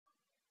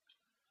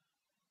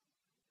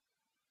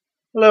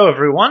Hello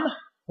everyone,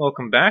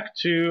 welcome back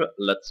to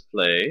Let's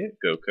Play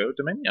Goko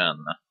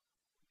Dominion.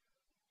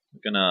 I'm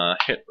gonna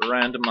hit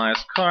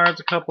randomize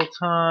cards a couple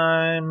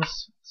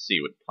times,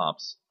 see what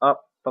pops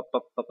up.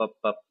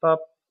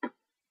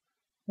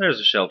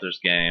 There's a shelters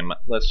game,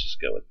 let's just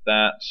go with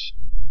that.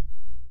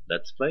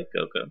 Let's play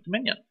Goko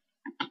Dominion.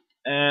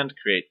 And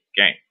create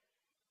game.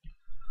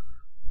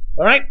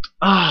 Alright,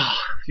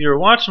 if you were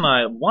watching,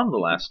 I won the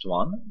last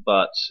one,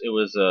 but it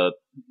was a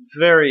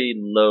very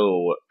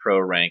low pro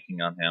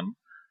ranking on him.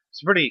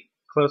 It's a pretty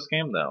close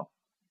game, though.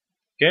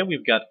 Okay,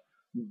 we've got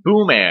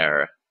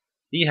Boomer.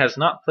 He has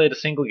not played a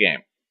single game.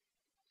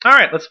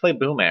 Alright, let's play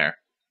Boomer.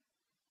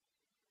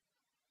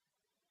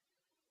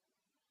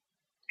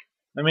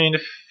 I mean,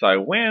 if I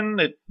win,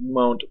 it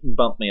won't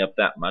bump me up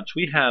that much.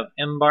 We have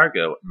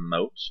Embargo,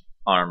 Moat,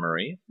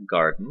 Armory,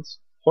 Gardens,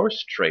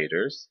 Horse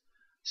Traders,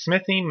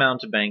 Smithy,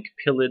 Mountebank,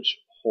 Pillage,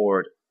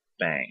 Hoard,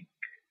 Bank,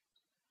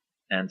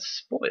 and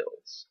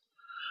Spoils.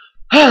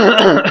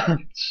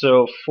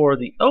 So for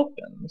the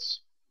opens,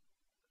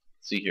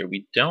 let's see here,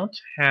 we don't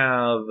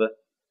have...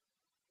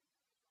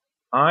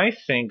 I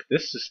think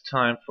this is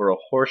time for a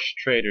Horse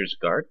Traders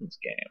Gardens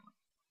game.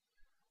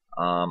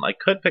 I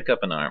could pick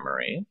up an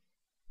Armory,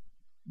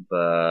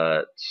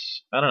 but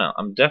I don't know.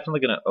 I'm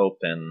definitely going to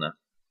open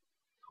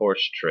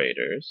Horse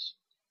Traders.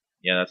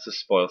 Yeah, that's the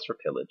Spoils for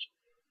Pillage.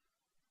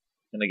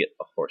 I'm going to get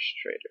a Horse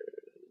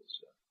Traders.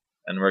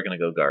 And we're going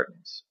to go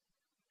Gardens.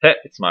 Hey,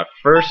 it's my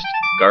first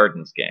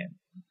Gardens game.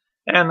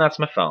 And that's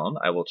my phone.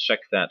 I will check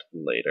that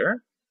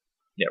later.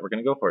 Yeah, we're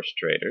going to go Horse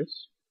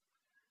Traders.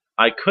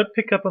 I could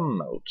pick up a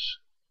Moat,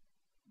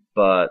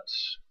 but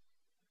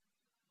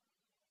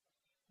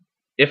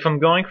if I'm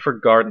going for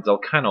Gardens, I'll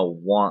kind of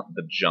want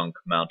the junk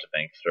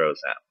Mountebank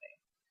throws at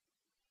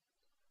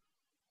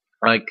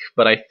me.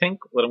 But I think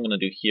what I'm going to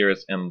do here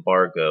is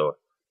embargo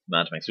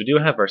Mountebanks. We do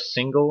have our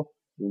single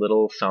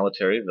little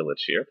solitary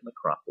village here,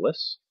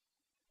 Necropolis.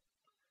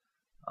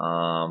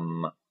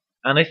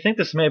 And I think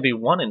this may be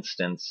one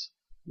instance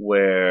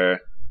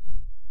where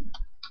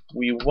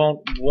we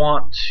won't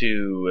want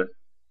to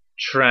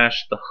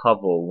trash the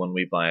hovel when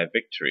we buy a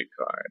victory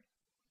card,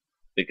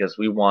 because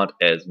we want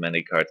as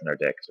many cards in our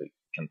deck as we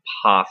can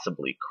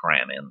possibly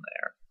cram in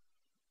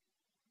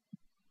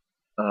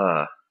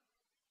there.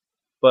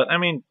 But I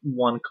mean,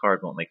 one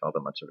card won't make all that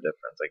much of a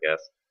difference, I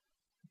guess.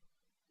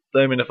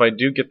 I mean, if I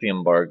do get the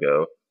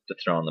embargo to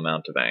throw on the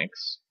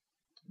Mountebanks,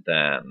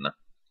 then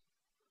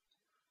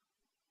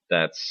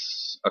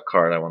that's a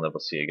card I won't ever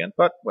see again,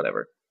 but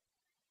whatever.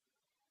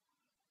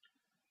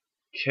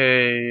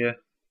 Okay,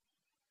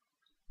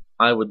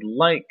 I would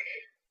like...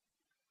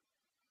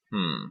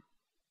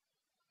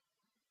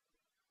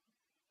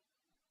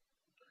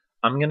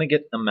 I'm going to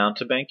get a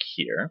Mountebank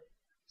here,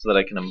 so that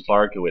I can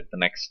embargo it the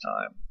next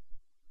time.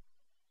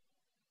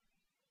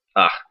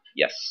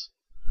 Yes.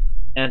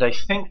 And I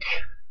think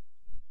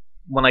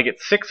when I get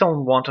 6,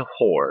 I'll want a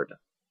Hoard.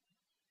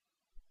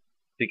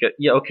 Because,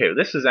 yeah, okay,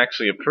 this is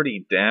actually a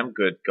pretty damn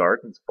good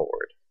Gardens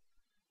board.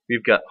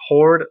 We've got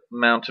Hoard,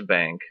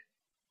 Mountebank,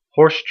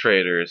 Horse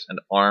Traders, and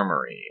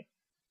Armory.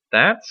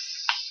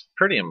 That's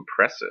pretty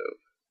impressive.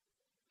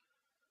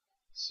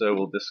 So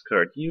we'll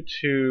discard you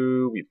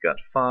two. We've got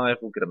 5.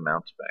 We'll get a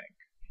Mountebank.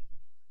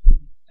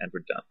 And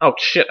we're done. Oh,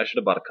 shit, I should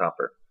have bought a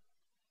copper.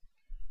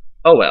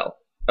 Oh well.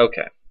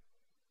 Okay.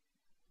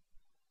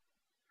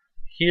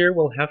 Here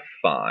we'll have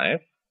 5.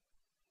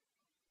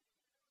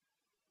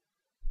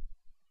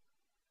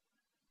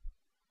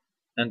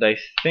 And I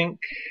think,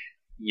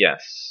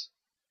 yes,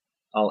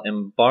 I'll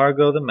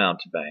embargo the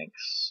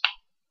Mountebanks,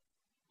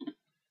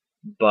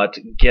 but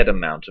get a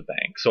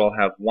Mountebank. So I'll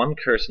have 1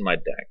 curse in my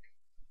deck,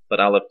 but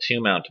I'll have 2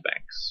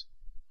 Mountebanks.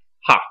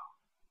 Ha!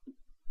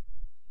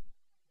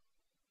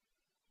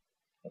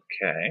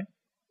 Okay.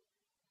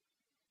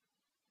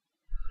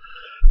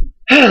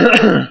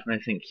 I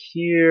think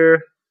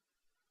here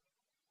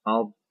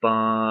I'll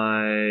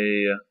buy...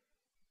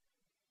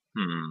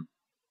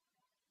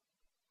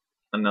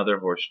 another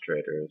Horse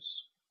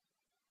Traders.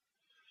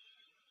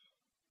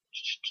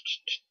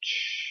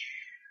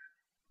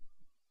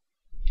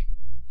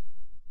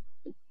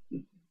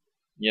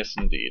 Yes,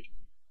 indeed.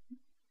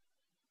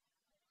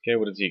 Okay,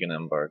 what is he going to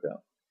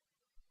embargo?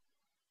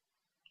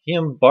 He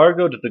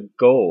embargoed the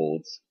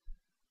golds.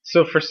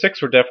 So for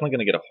 6, we're definitely going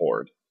to get a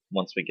Hoard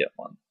once we get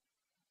one.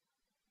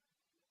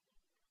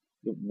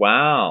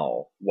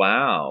 Wow.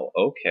 Wow.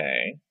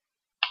 Okay.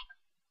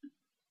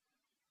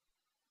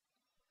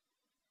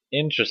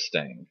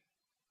 Interesting.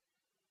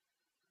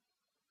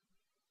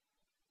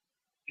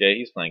 Okay,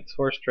 he's playing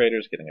Horse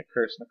Traders, getting a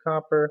curse and a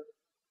copper.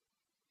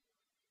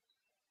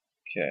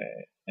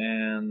 Okay,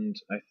 and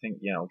I think,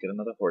 yeah, I'll get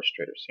another Horse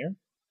Traders here.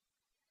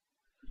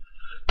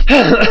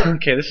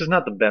 Okay, this is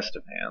not the best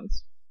of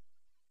hands.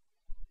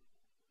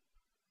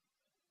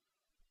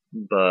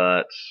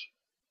 But,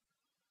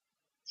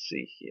 let's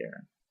see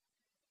here.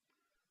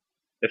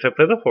 If I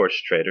play the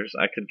Horse Traders,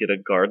 I could get a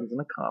Gardens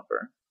and a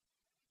copper.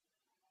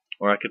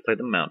 Or I could play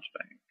the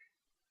Mountebank.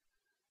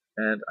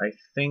 And I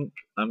think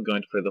I'm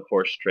going to play the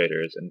Horse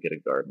Traders and get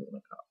a Gardens and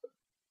a copper.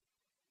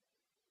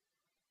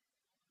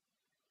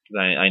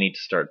 I need to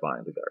start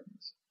buying the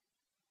gardens.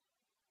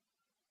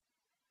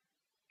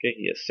 Okay,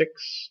 he has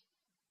 6.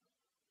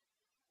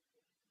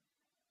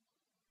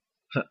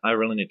 I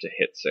really need to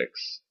hit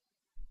 6.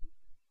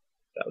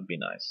 That would be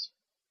nice.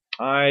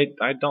 I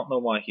don't know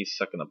why he's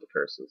sucking up the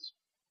curses.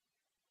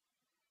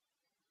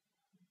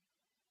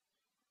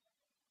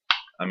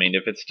 I mean,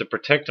 if it's to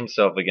protect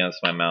himself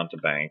against my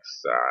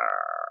mountebanks,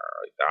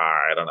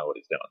 I don't know what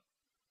he's doing.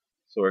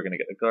 So we're going to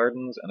get the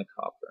gardens and a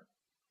copper.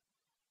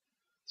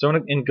 So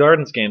in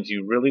gardens games,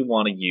 you really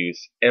want to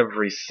use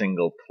every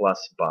single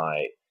plus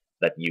buy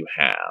that you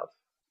have,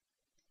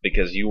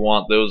 because you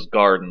want those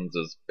gardens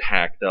as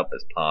packed up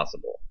as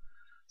possible.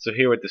 So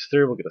here with this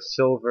 3, we'll get a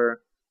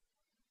silver.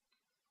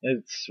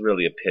 It's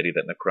really a pity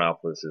that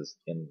Necropolis is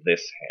in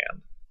this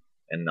hand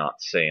and not,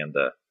 say, in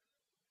the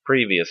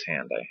previous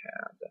hand I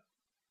had.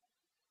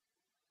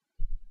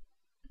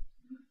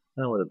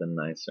 That would have been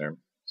nicer.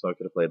 So I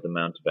could have played the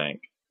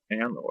mountebank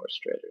and the horse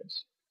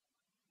traders.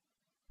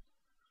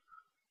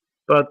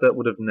 But that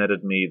would have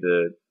netted me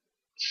the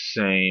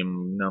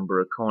same number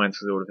of coins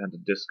because I would have had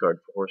to discard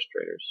for horse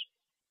traders.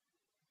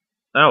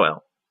 Oh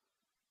well.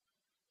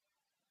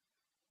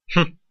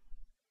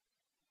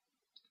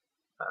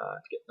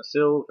 Getting a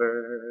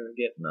silver,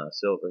 getting a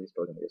silver. He's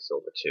probably going to get a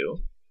silver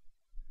too.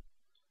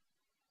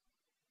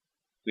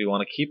 We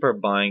want to keep our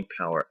buying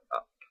power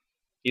up.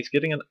 He's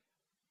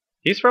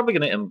probably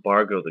going to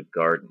embargo the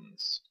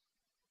gardens.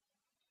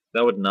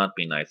 That would not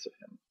be nice of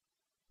him.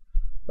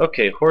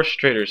 Okay, horse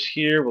traders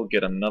here. We'll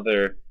get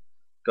another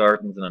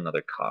gardens and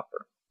another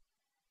copper.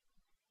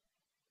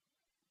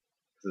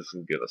 This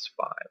will give us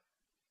 5.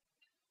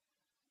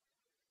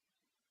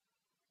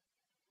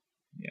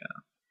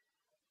 Yeah.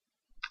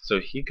 So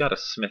he got a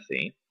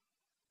smithy.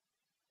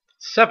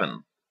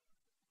 7.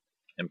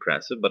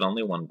 Impressive, but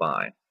only 1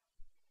 buy.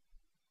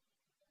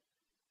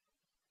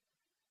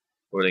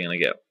 Where are they going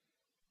to go?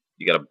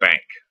 You got a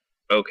bank.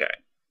 Okay.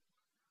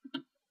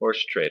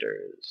 Horse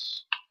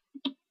traders.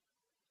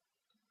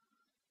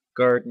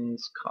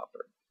 Gardens,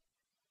 copper.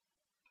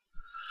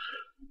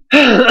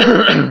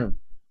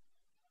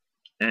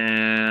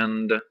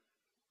 And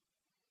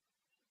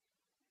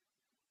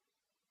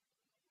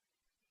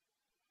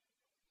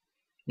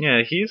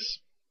yeah, he's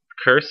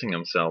cursing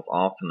himself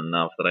often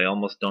enough that I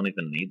almost don't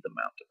even need the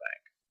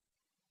mountebank.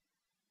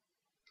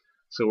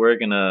 So we're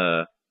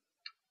gonna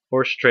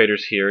horse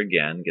traders here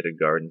again, get a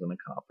gardens and a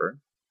copper.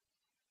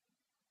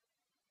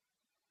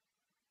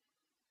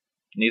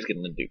 And he's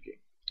getting a dookie.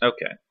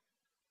 Okay.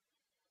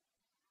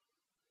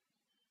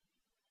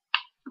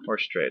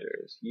 Horse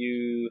traders,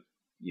 you.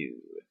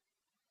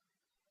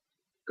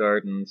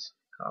 Gardens,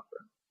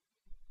 copper.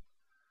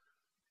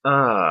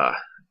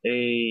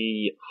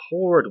 A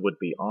horde would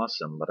be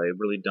awesome, but I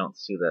really don't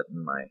see that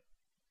in my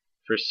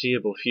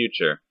foreseeable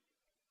future.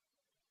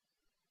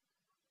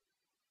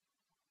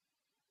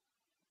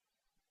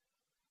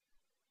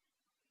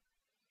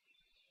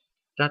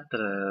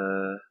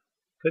 Da-da-da.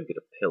 Could get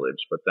a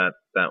pillage, but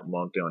that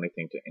won't do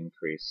anything to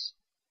increase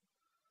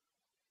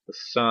the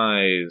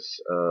size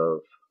of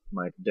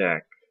my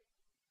deck.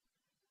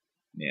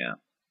 Yeah.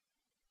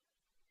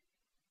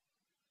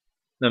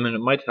 I mean,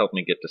 it might help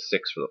me get to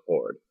 6 for the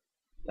horde.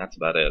 That's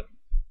about it.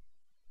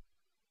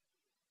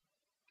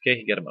 Okay,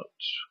 he got a moat.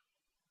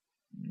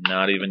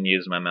 Not even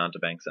use my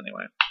mountebanks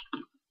anyway.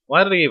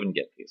 Why did I even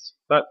get these?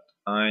 But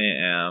I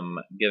am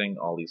getting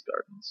all these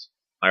gardens.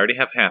 I already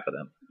have half of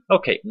them.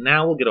 Okay,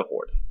 now we'll get a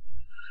horde.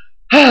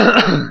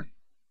 I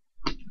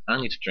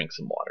need to drink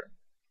some water.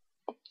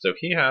 So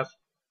he has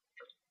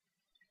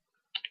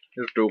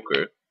his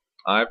Goko.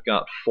 I've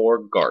got 4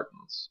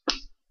 gardens.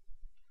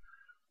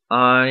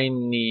 I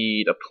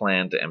need a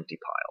plan to empty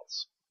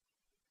piles.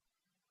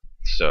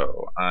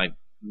 So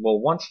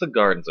once the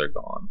gardens are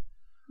gone,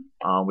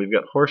 we've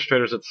got horse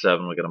traders at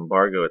 7, we've got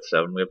embargo at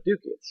 7, we have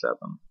dookie at 7.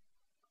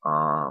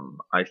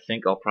 I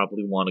think I'll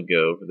probably want to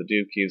go for the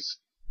dookies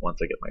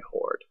once I get my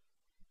horde.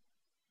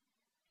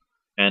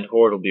 And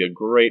horde will be a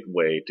great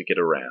way to get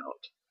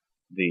around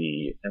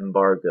the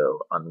embargo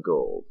on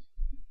gold.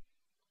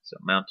 So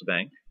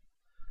mountebank.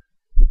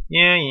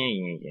 Yeah.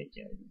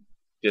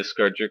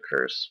 Discard your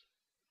curse.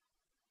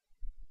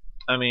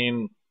 I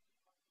mean,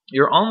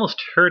 you're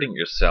almost hurting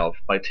yourself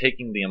by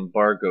taking the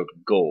embargoed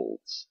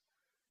golds,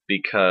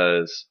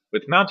 because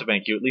with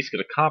mountebank you at least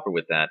get a copper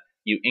with that.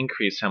 You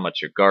increase how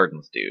much your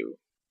gardens do,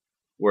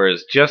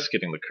 whereas just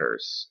getting the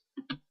curse,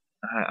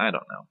 I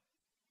don't know.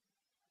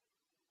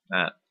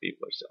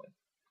 People are silly.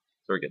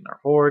 So we're getting our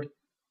horde.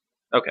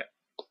 Okay.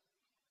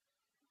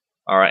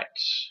 Alright.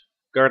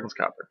 Gardens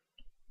copper.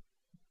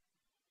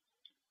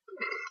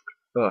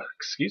 Ugh,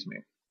 excuse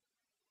me.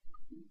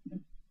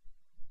 I'm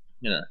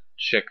gonna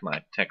check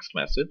my text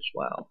message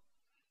while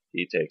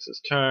he takes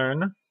his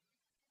turn.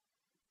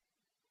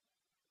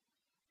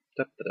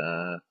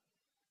 Da-da-da.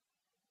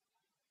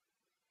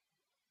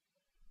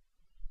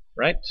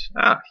 Right.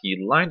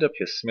 He lined up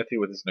his smithy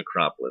with his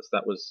necropolis.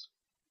 That was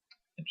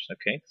interesting.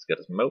 Okay, he's got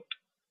his moat.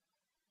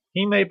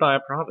 He may buy a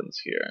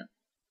province here,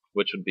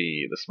 which would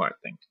be the smart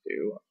thing to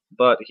do,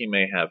 but he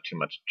may have too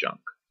much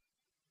junk.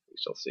 We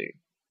shall see.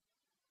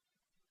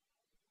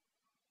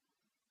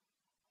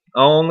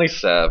 Only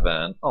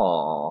 7.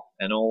 Aw,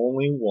 and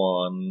only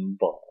one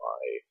buy.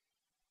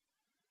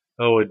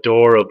 Oh,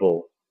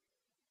 adorable.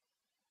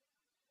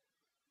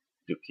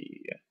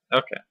 Dookie.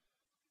 Okay.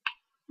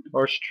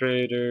 Horse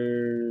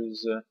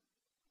traders,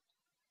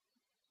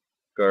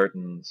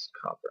 gardens,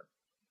 copper.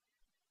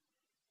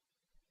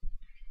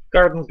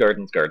 Gardens,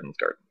 gardens, gardens,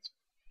 gardens.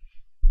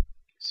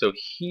 So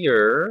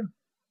here,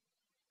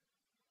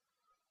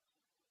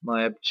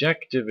 my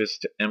objective is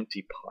to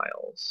empty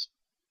piles.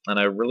 And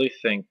I really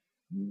think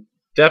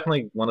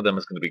definitely one of them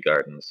is going to be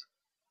gardens.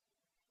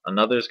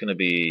 Another is going to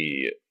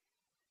be,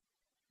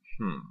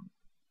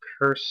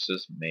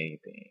 curses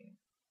maybe.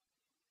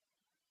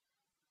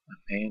 I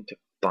may into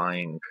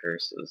buying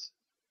curses.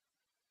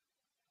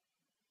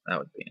 That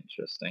would be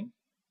interesting.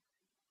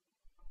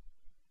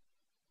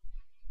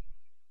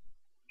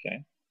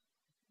 Okay.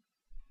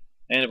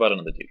 And about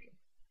another duke,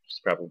 which is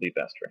probably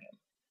best for him.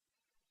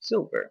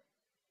 Silver.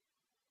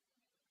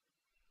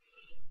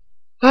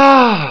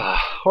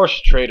 Horse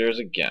traders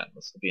again.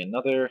 This will be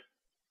another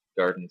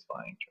gardens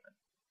buying turn.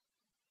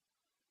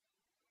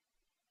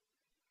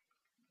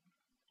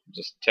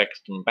 Just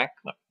text him back,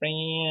 my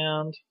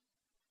friend,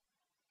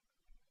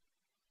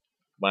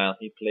 while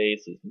he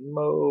plays his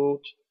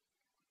moat.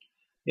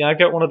 Yeah, I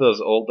got one of those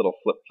old little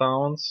flip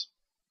phones.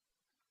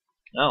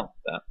 Oh,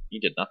 that he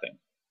did nothing.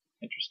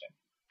 Interesting.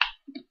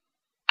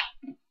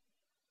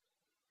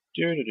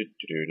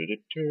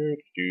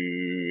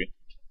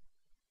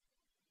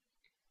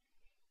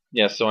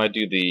 Yeah, so I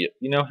do the,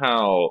 you know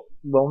how,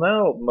 well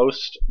now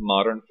most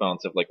modern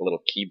phones have like a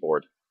little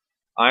keyboard.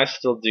 I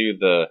still do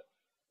the,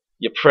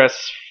 you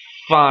press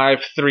 5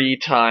 3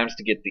 times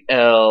to get the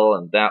L,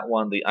 and that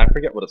one, I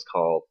forget what it's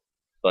called.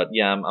 But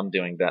yeah, I'm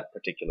doing that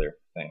particular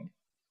thing.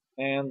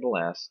 And the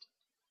last,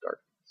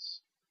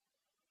 gardens.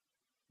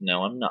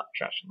 No, I'm not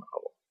trashing the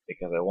hovel,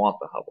 because I want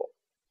the hovel.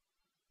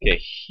 Okay,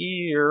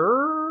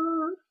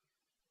 here...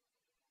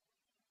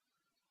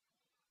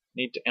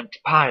 Need to empty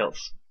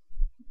piles.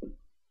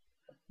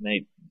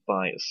 May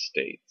buy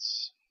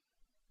estates.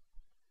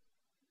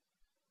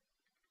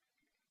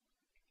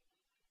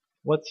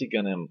 What's he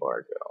gonna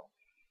embargo?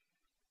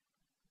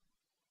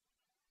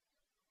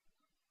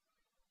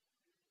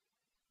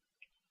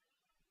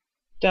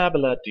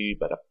 Dabba doo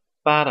ba da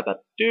ba da ba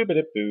doo ba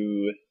da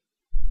boo.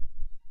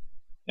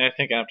 I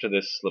think after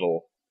this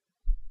little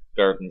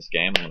gardens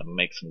game, I'm gonna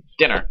make some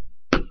dinner.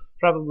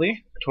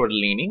 Probably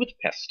tortellini with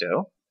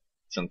pesto,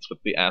 since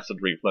with the acid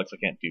reflux I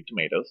can't do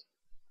tomatoes.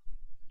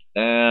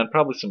 And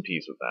probably some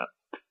peas with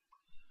that.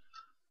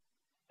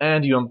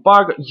 And you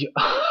embargo.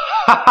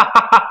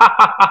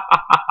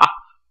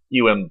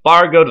 You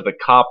embargo to the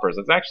coppers.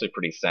 It's actually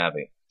pretty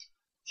savvy,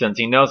 since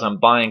he knows I'm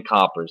buying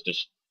coppers to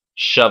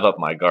shove up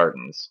my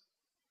gardens.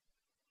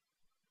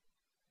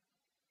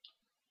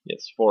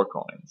 Yes, 4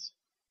 coins.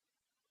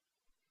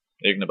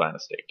 You're gonna buy an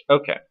estate.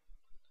 Okay.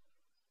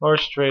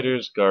 Horse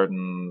traders,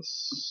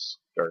 gardens,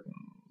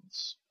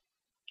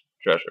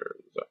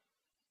 treasures.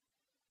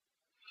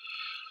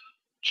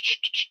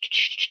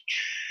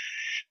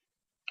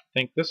 I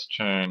think this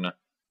turn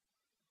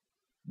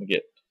we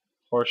get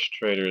horse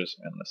traders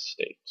and the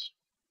state.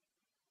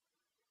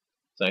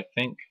 So I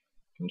think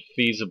I can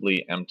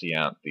feasibly empty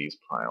out these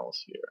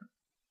piles here.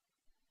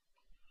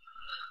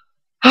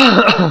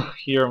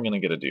 Here I'm gonna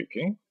get a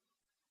dookie.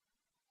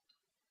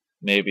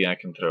 Maybe I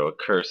can throw a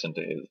curse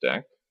into his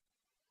deck.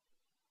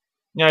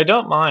 Yeah, I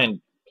don't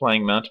mind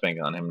playing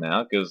mountebank on him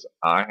now, because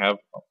I have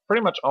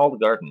pretty much all the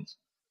gardens.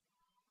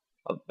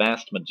 A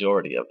vast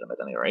majority of them,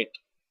 at any rate.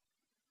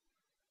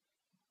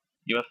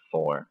 You have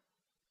 4.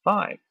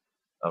 5.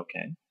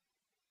 Okay.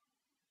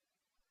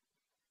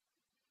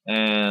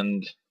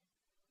 And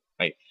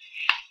I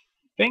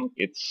think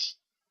it's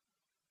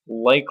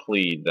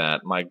likely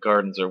that my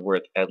gardens are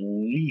worth at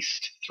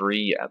least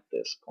 3 at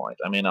this point.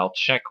 I mean, I'll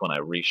check when I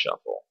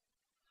reshuffle.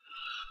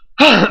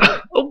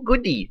 Oh,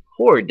 goody!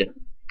 Horde!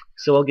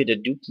 So I'll get a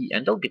dookie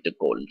and I'll get a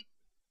gold.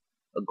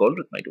 A gold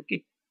with my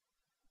dookie.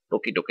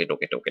 Dokie, dokie,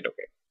 dokie, dokie,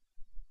 dokie.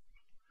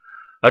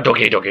 A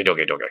dokie, dokie,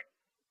 dokie, dokie.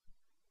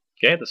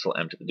 Okay, this will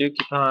empty the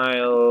dookie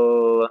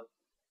pile.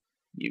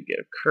 You get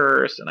a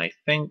curse, and I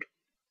think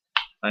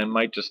I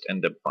might just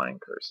end up buying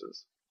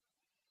curses.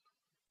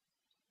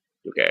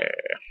 Okay,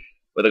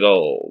 with a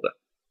gold.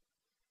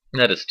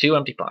 That is 2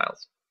 empty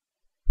piles.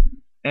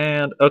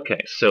 And,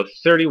 okay, so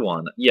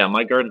 31. Yeah,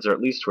 my gardens are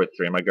at least worth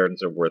 3. My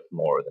gardens are worth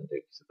more than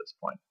dookies at this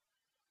point.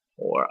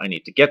 Or I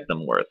need to get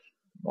them worth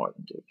more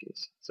than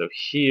dookies. So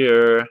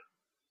here...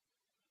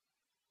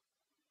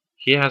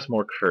 He has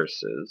more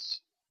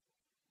curses.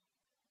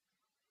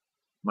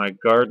 My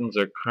gardens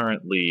are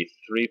currently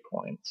 3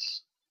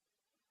 points.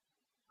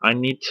 I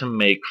need to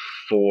make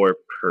 4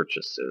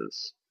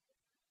 purchases.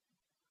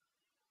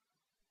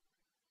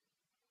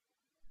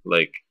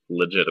 Like,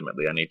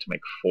 legitimately, I need to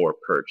make 4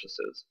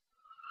 purchases.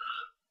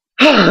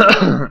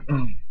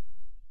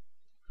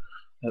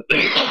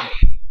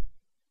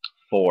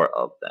 4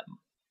 of them.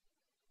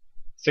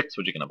 6,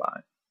 what you gonna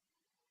buy?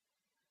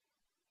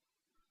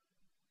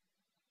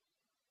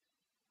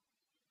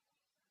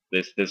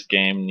 This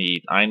game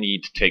I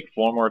need to take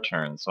 4 more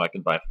turns so I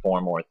can buy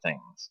 4 more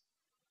things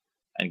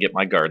and get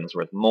my gardens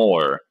worth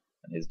more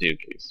than his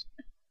dookies.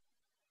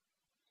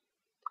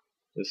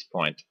 At this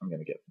point, I'm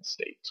gonna get an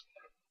estate.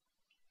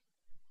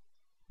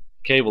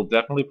 Okay, we'll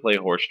definitely play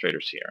horse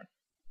traders here.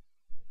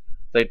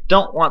 I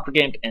don't want the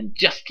game to end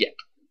just yet.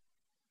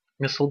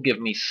 This will give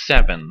me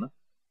 7,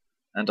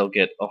 and I'll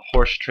get a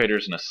horse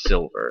traders and a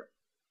silver.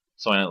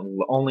 So I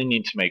only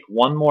need to make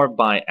 1 more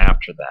buy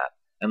after that,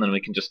 and then we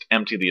can just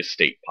empty the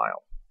estate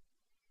pile.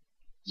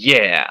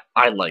 Yeah,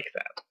 I like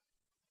that.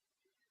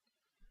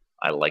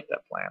 I like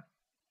that plan.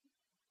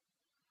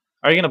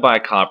 Are you going to buy a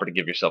copper to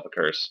give yourself a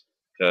curse?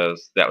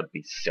 Because that would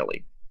be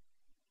silly.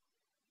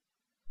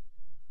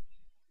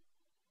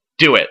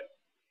 Do it!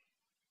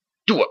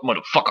 Do it,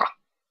 motherfucker!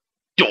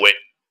 Do it!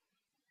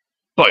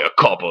 Buy a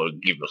copper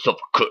and give yourself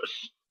a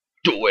curse.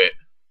 Do it!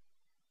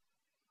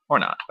 Or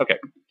not. Okay.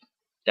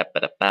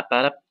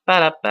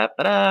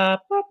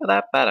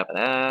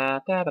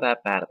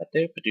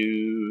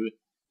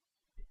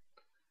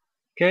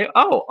 Okay,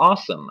 oh,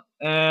 awesome.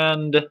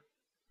 And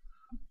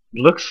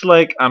looks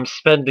like I'm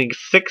spending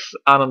 6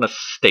 on an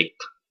estate.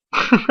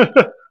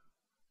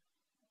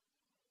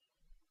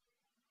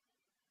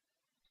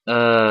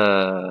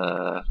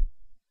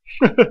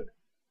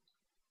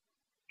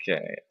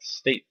 Okay,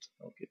 estate.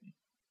 Oh, give me.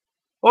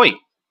 Oi!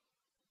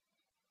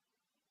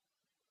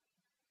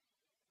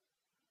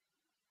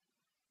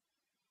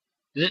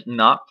 Did it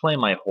not play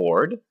my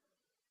horde?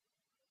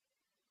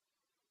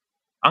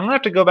 I'm gonna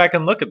have to go back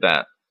and look at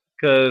that,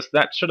 because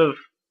that should have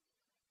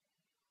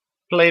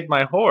played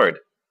my horde.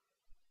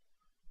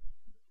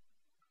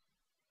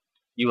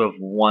 You have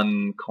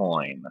 1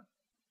 coin.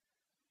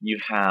 You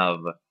have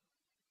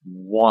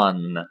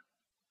 1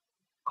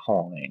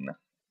 coin.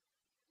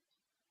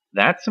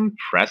 That's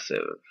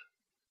impressive.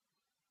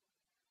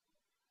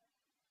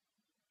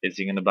 Is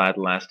he gonna buy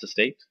the last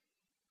estate?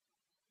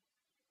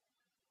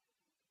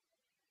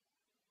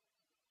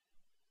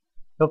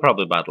 He'll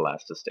probably buy the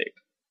last estate.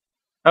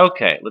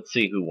 Okay, let's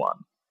see who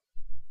won.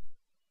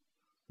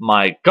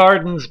 My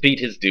gardens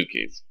beat his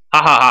dookies.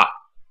 Ha ha ha!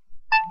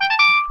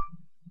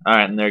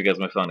 Alright, and there goes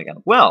my phone again.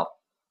 Well,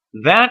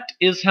 that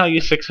is how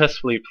you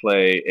successfully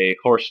play a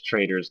Horse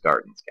Trader's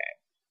Gardens game.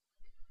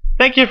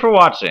 Thank you for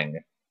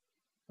watching.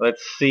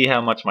 Let's see how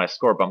much my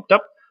score bumped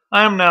up.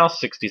 I am now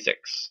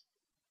 66.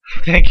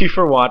 Thank you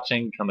for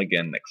watching. Come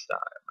again next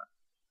time.